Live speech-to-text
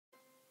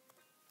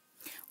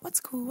What's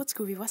cool, what's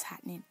groovy, what's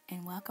happening,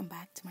 and welcome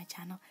back to my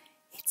channel.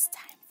 It's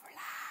time for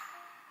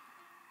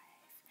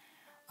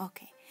life.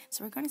 Okay,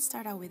 so we're going to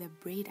start out with a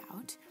braid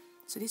out.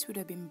 So this would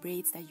have been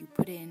braids that you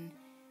put in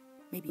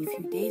maybe a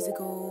few days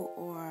ago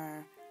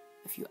or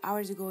a few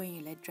hours ago and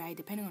you let dry,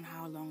 depending on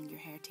how long your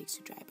hair takes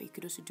to dry. But you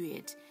could also do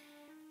it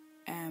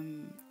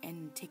and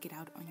take it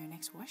out on your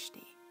next wash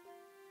day.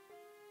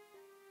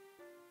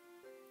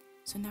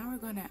 So now we're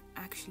going to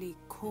actually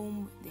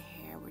comb the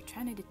hair. We're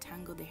trying to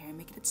detangle the hair,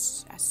 make it as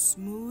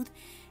smooth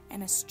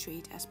and as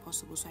straight as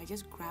possible. So I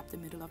just grab the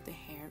middle of the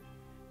hair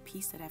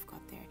piece that I've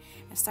got there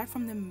and start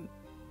from the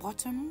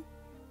bottom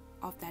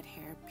of that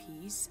hair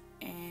piece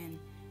and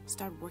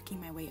start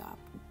working my way up.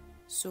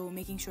 So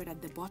making sure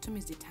that the bottom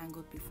is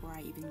detangled before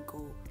I even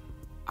go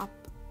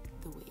up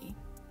the way,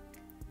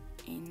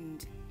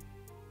 and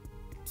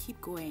keep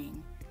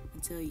going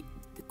until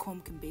the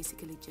comb can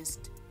basically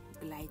just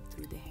glide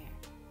through the hair.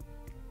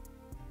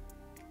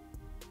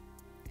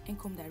 And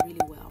comb that really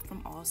well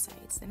from all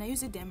sides. Then I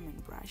use a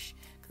diamond brush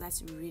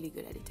because that's really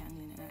good at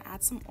detangling, and I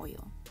add some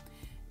oil.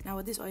 Now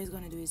what this oil is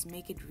going to do is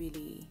make it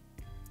really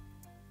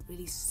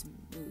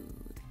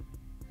smooth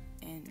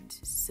and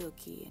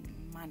silky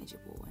and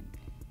manageable, and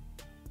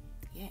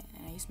yeah,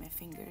 and I use my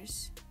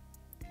fingers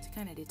to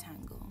kind of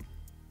detangle.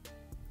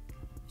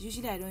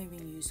 Usually I don't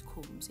even use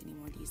combs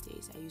anymore these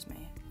days. I use my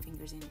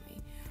fingers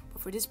anyway,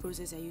 but for this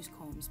process I use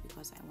combs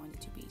because I want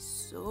it to be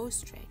so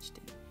stretched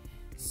and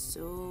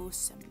so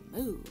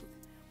smooth.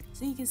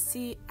 So you can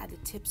see at the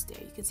tips there,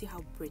 you can see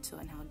how brittle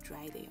and how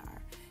dry they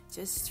are,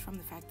 just from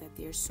the fact that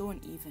they're so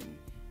uneven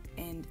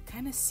and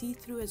kind of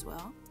see-through as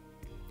well.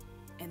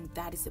 And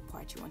that is the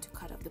part you want to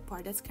cut off, the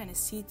part that's kind of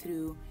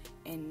see-through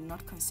and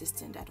not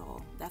consistent at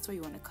all. That's what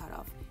you want to cut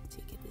off, so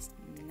you get this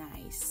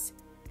nice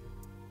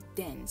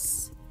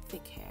dense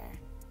thick hair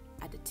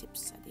at the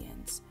tips, at the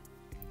ends.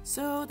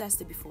 So that's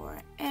the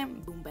before,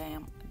 and boom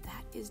bam,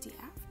 that is the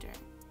after.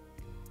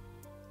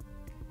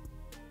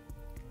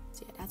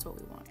 So yeah, that's what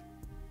we want.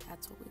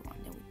 That's what we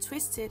want. Then we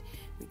twist it,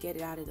 we get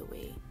it out of the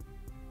way.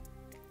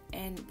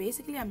 And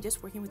basically I'm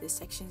just working with the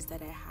sections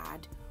that I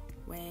had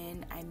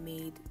when I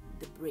made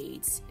the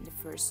braids in the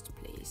first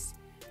place.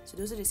 So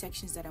those are the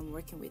sections that I'm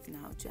working with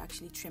now to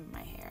actually trim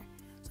my hair.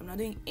 So I'm not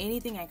doing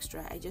anything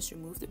extra. I just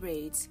remove the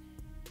braids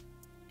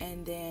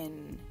and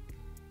then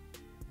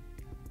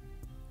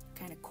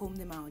kind of comb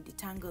them out,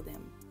 detangle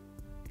them,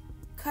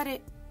 cut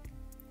it,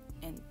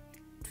 and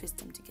twist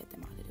them to get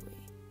them out of the way.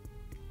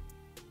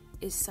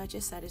 It's such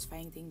a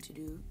satisfying thing to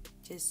do,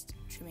 just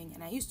trimming.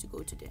 And I used to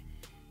go to the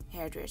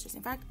hairdressers.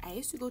 In fact, I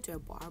used to go to a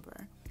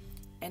barber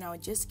and I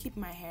would just keep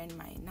my hair in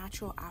my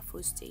natural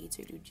afro state.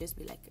 So it would just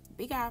be like a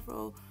big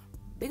afro,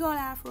 big old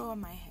afro on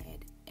my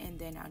head, and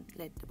then I'd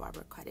let the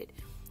barber cut it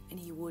and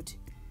he would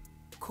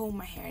comb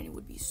my hair and it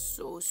would be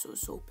so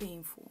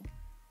painful.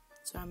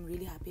 So I'm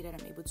really happy that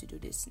I'm able to do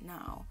this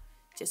now,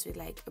 just with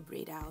like a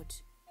braid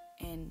out,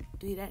 and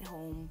do it at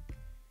home,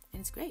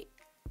 and it's great.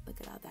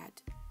 Look at all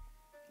that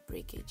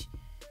breakage.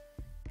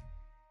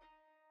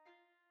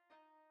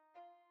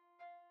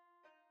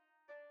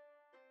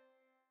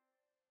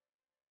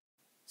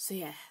 So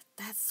yeah,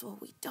 that's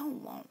what we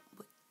don't want.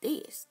 But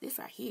this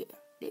right here,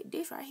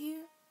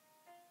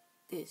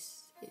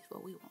 this is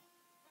what we want.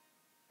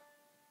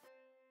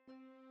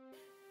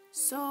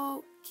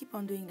 So keep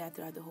on doing that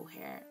throughout the whole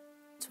hair.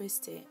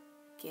 Twist it,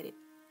 get it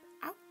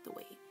out the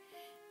way,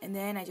 and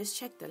then I just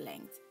check the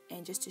length,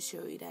 and just to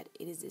show you that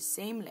it is the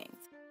same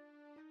length.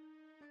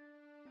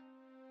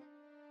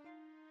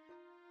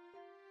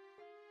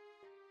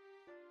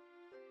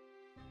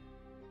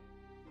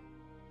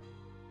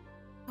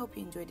 Hope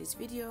you enjoyed this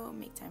video.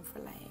 Make time for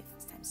life.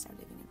 It's time to start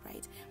living it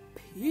right.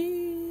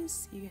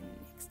 Peace. See you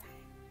next time.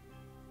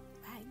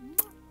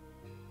 Bye.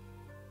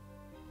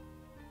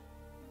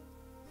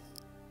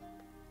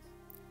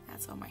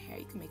 That's all my hair.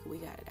 You can make a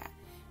wig out of that.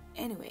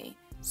 Anyway,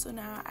 so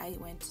now I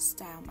went to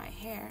style my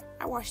hair.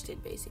 I washed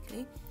it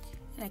basically,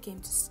 and I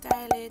came to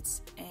style it,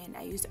 and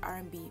I used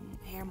R&B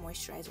hair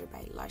moisturizer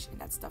by Lush, and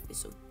that stuff is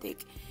so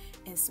thick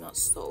and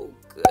smells so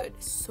good,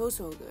 so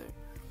good.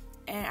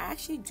 And I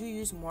actually do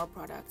use more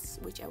products,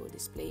 which I will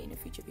display in a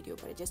future video,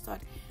 but I just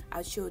thought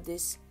I'd show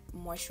this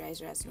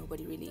moisturizer as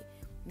nobody really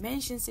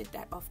mentions it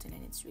that often,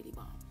 and it's really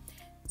bomb.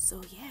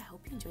 So yeah,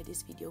 hope you enjoyed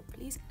this video.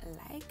 Please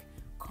like,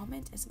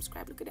 comment, and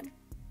subscribe. Look at them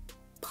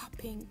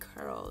popping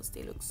curls.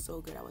 They look so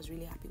good. I was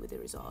really happy with the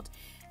result,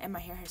 and my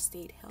hair has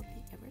stayed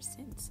healthy ever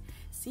since.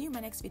 See you in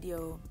my next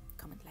video.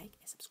 Comment, like,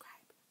 and subscribe.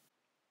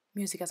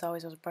 Music as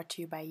always was brought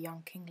to you by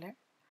Young Kingler.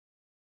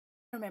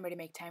 Remember to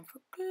make time for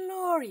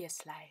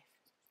glorious life.